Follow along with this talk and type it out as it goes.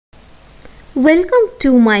Welcome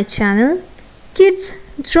to my channel, Kids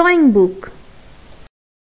Drawing Book.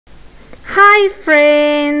 Hi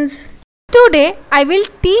friends! Today I will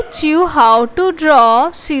teach you how to draw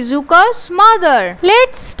Shizuka'S mother.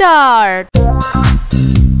 Let's start.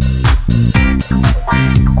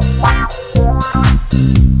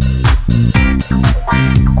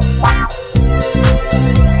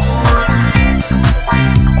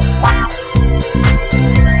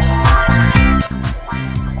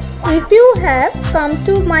 If you have come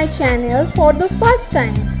to my channel for the first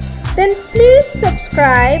time, then please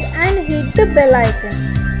subscribe and hit the bell icon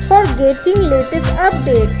for getting latest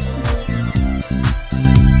updates.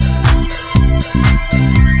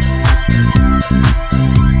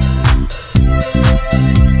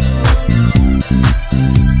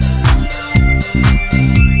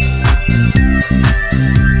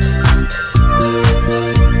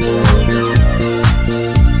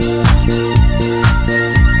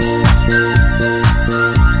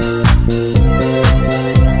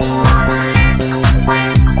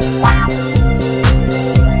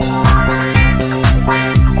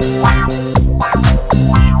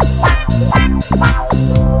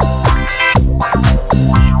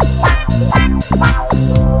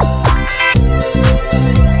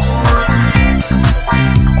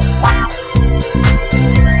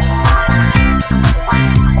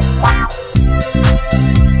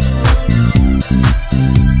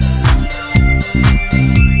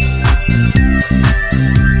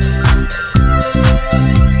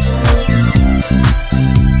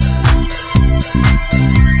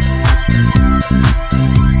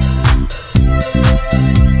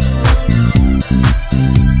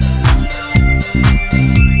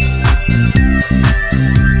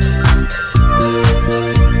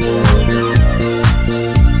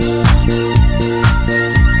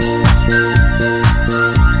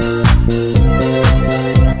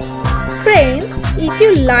 Friends, if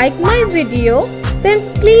you like my video, then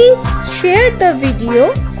please share the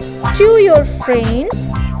video to your friends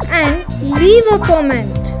and leave a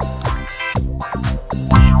comment.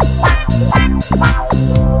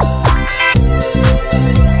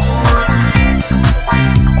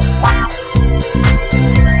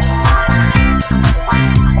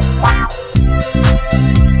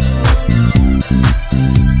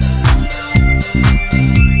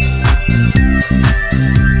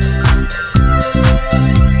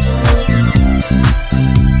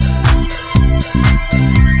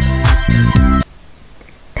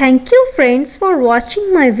 Thank you friends for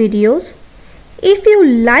watching my videos. If you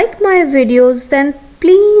like my videos, then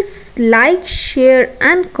please like, share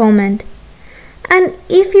and comment. And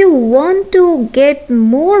if you want to get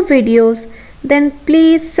more videos, then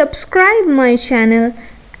please subscribe my channel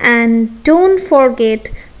and don't forget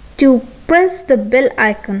to press the bell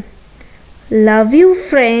icon. Love you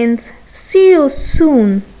friends. See you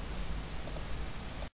soon.